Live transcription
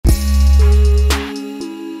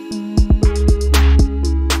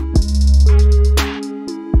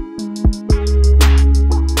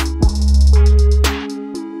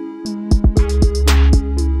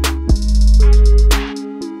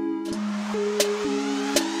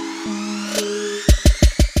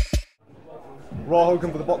Roy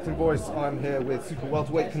Hogan for the Boxing Voice. I'm here with super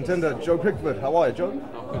welterweight contender Joe Pigford. How are you, Joe?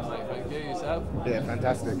 I'm good, mate. Thank you. Yourself? Yeah,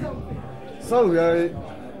 fantastic. So,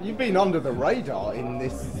 you've been under the radar in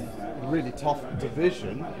this really tough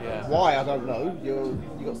division. Yeah. Why, I don't know.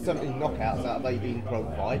 You got 17 knockouts out of 18 pro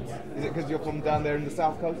fights. Is it because you're from down there in the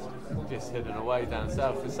South Coast? Just hidden away down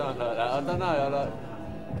south or something like that. I don't know.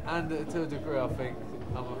 And to a degree, I think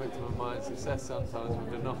I'm a victim of my own success sometimes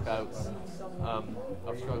with the knockouts.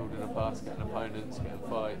 I've struggled in the past getting opponents, getting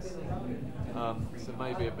fights. So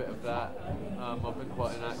maybe a bit of that. I've been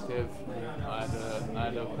quite inactive. I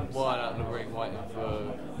had a while out of the ring waiting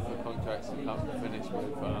for contracts to come to finish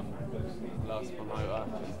with last promoter.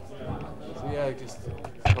 So yeah, just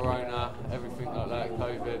Corona, everything like that,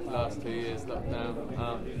 COVID, last 2 years lockdown.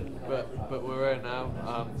 But we're here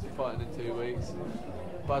now, fighting in 2 weeks.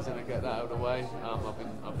 Buzzing to get that out of the way.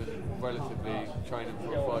 I've been relatively training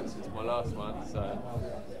for a fight since my last one, so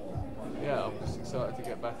yeah, I'm just excited to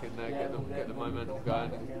get back in there, get the momentum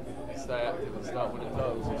going, and stay active and start winning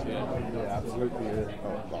titles this year. Yeah, absolutely.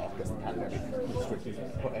 Well, I guess the pandemic restrictions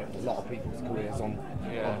put a lot of people's careers on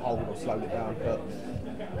hold or slowed it down. But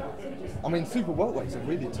I mean, super welterweight's a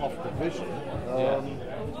really tough division.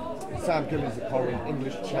 Sam Gillies the current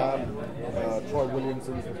English champ, Troy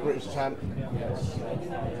Williamson's the British champ.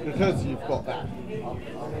 Because you've got that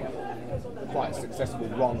quite a successful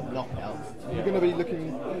run of knockouts, you're going to be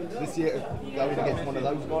looking this year at going against one of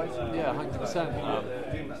those guys? Yeah, 100%.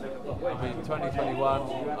 I mean, 2021,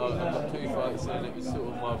 I got 2 fights in. It was sort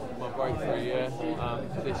of my breakthrough year.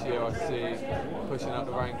 This year I see pushing up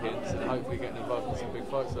the rankings and hopefully getting involved in some big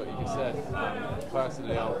fights like you just said.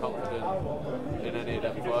 Personally, I'm confident in any of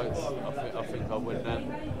them fights. I think I'll win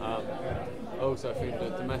them. I also think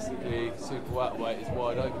that domestically, super welterweight is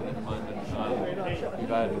wide open at the moment. We've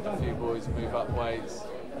had a few boys move up weights,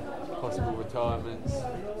 possible retirements,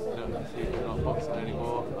 people not boxing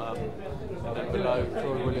anymore. And then below,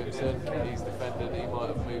 Troy Williamson, he's defending, he might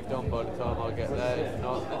have moved on by the time I get there. If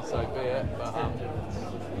not, then so be it. But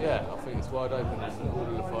yeah, I think it's wide open, and all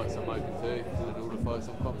of the fights I'm open to, and all the fights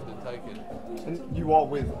I'm confident taking. And you are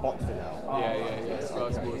with Boxer now? Yeah,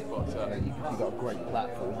 Sky Sports Boxer. You've got a great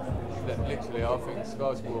platform. Literally, I think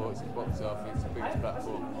Sky Sports and Boxer, I think it's the biggest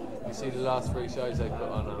platform. You see the last 3 shows they put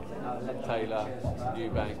on Taylor,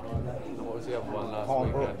 Eubank, and what was the other one last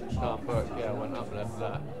weekend? Calm Brook, yeah, went up there for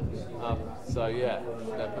that. So yeah,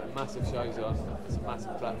 they put massive shows on, it's a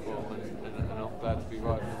massive platform, and I'm glad to be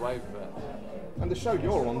riding the wave of it. And the show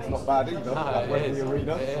you're on's not bad either. No, it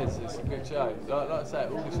is, it's a good show. Like I say,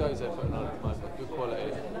 all the shows they're putting on at the moment are good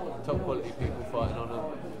quality, top quality people fighting on them.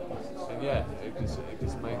 And yeah, it just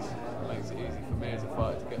makes it easy for me as a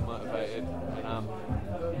fighter to get motivated and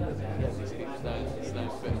just keep staying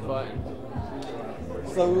fit and fighting.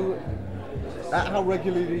 So, how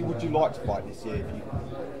regularly would you like to fight this year?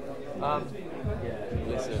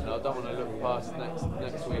 Listen, I don't want to look past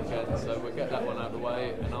next weekend, so we'll get that one out of the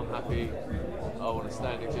way, and I'm happy. I want to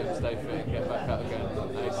stay in the gym, stay fit, and get back out again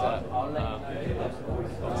ASAP.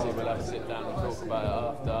 Obviously, we'll have to sit down and talk about it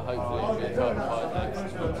after. Hopefully, it'll be a title fight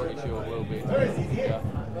next. I'm pretty sure it will be.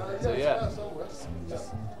 So yeah, just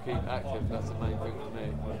keep active. That's the main thing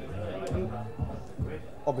for me.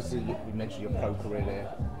 Obviously, you mentioned your pro career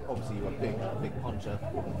there. Obviously, you're a big puncher.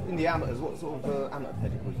 In the amateurs, what sort of amateur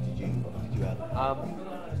pedigree did you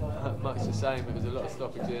have? Much the same. It was a lot of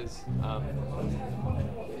stoppages.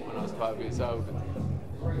 When I was 12 years old,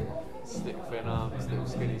 stick thin arms, little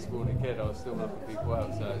skinny, scrawny kid, I was still knocking people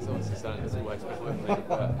out. So it's obviously something that's always been with me.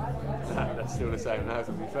 But that's still the same now,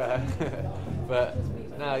 to be fair. But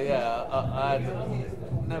no, yeah, I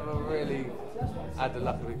had never really had the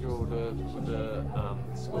luck of the draw with the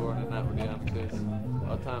scoring and that with the amateurs.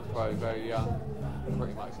 I turned pro very young,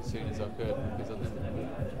 pretty much as soon as I could, because I didn't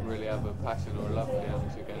really have a passion or a love for the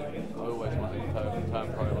amateur game. I always wanted to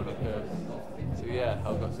turn pro when I could. So yeah,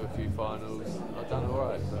 I got to a few finals. I've done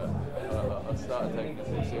alright, but I started taking it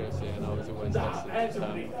more seriously, and I was always tested to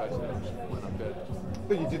turn professional when I could. I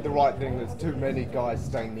think you did the right thing. There's too many guys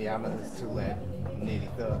staying the amateurs till they're nearly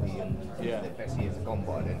 30, and their best years are gone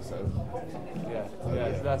by then. So yeah,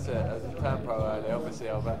 so that's it. As a turn pro early, obviously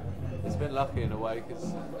it's been lucky in a way,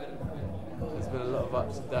 because there's been a lot of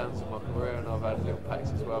ups and downs in my career, and I've had little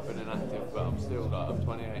patches where I've been inactive, but I'm still I'm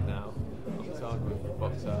 28 now. I'm signed with a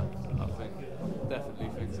boxer. I think definitely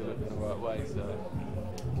things are looking the right way. So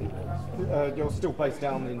you're still based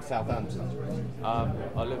down in Southampton?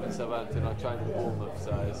 I live in Southampton. I train in Bournemouth,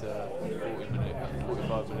 so it's a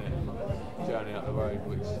 45 minute journey up the road,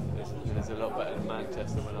 which is a lot better than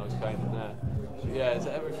Manchester when I was training there. But yeah,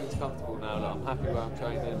 so everything's comfortable now. Like, I'm happy where I'm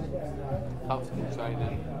training, comfortable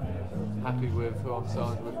training, happy with who I'm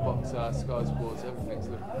signed with, Boxer, Sky Sports, everything's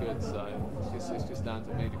looking good. So it's just down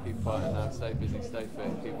to me to keep fighting now, stay busy, stay fit,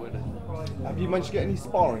 and keep winning. Have you managed to get any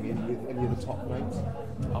sparring in with any of the top names?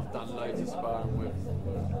 I've done loads of sparring with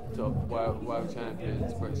top world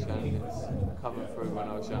champions, British champions, coming through when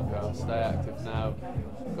I was younger. I'll stay active now.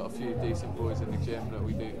 Got a few decent boys in the gym that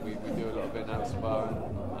we do a lot of in-house sparring.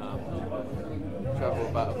 Travel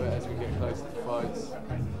about a bit as we get closer to fights.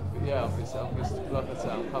 But yeah, I'm just like I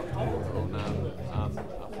said, I'm comfortable with it all now. I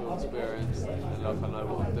feel experienced and like I know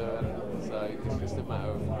what I'm doing. So it's just a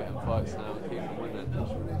matter of getting fights now and keeping winning.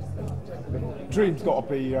 Dream's got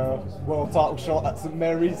to be world title shot at St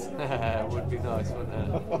Mary's. It would be nice, wouldn't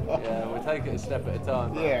it? Yeah, we'll take it a step at a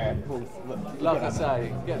time. Yeah, of course. Like I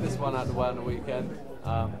say, get this one out of the way on the weekend.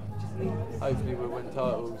 Hopefully we'll win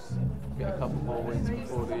titles, get a couple more wins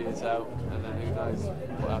before the year's out, and then who knows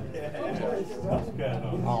what happens in the future.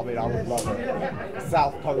 I mean, I would love it.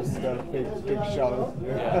 South Coast, big show.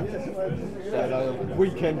 Yeah.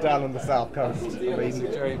 Weekend down on the South Coast. It's a dream, isn't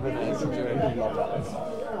it? It's a dream. Love that.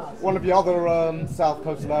 One of the other South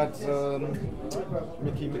Coast lads,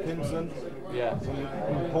 Mickey McKinson. Yeah.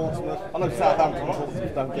 From Portsmouth. I know Southampton and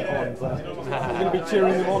Portsmouth don't get on, so I'm going to be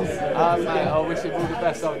cheering them on. Mate, I wish him all the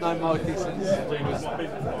best. I've known Mikey since we was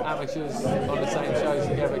amateurs on the same shows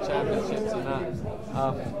together, championships and that.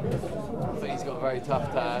 I think he's got a very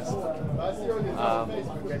tough task.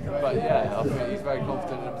 But yeah, I think he's very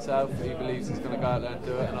confident in himself. He believes he's going to go out there and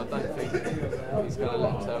do it, and I don't think he's going to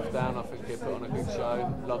let himself down. I think he'll put on a good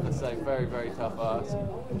show. Like I say, very, very tough ask.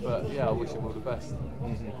 But yeah, I wish him all the best.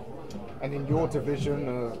 And in your division,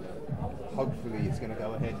 hopefully it's going to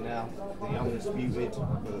go ahead now. The undisputed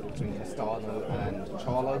between Castano and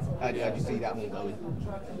Charlo. How do you see that one going?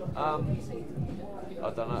 I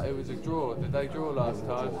don't know. It was a draw. Did they draw last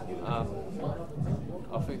time?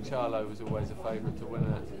 I think Charlo was always a favourite to win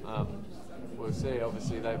it. We'll see.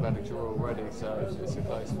 Obviously, they've had a draw already, so it's a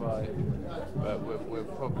close fight. But we'll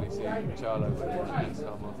probably see Charlo win it next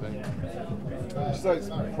time, I think. So it's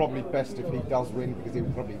probably best if he does win, because he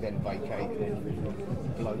will probably then vacate and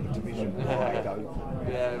blow the division.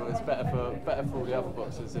 Yeah, well, it's better for all the other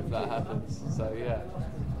boxers if that happens. So yeah.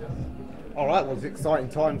 All right, well, it's exciting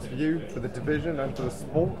times for you, for the division and for the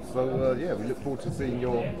sport. So yeah, we look forward to seeing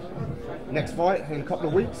your next fight in a couple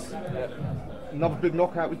of weeks. Yep. Another big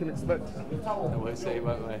knockout we can expect. And we'll see,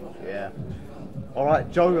 won't we? Yeah. All right,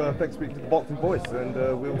 Joe, thanks for speaking to the Boxing Voice, and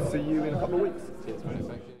we'll see you in a couple of weeks. Cheers, mate. Thank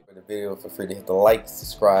you. For the video, feel free to hit the like,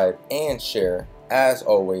 subscribe, and share. As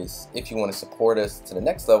always, if you want to support us to the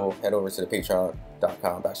next level, head over to the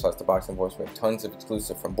patreon.com/ThaBoxingVoice. We have tons of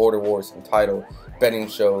exclusive from Border Wars, and title, betting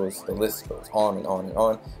shows, the list goes on and on and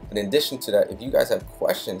on. But in addition to that, if you guys have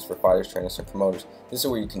questions for fighters, trainers, and promoters, this is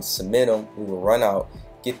where you can submit them. We will run out,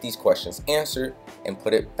 get these questions answered, and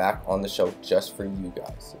put it back on the show just for you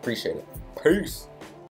guys. Appreciate it. Peace.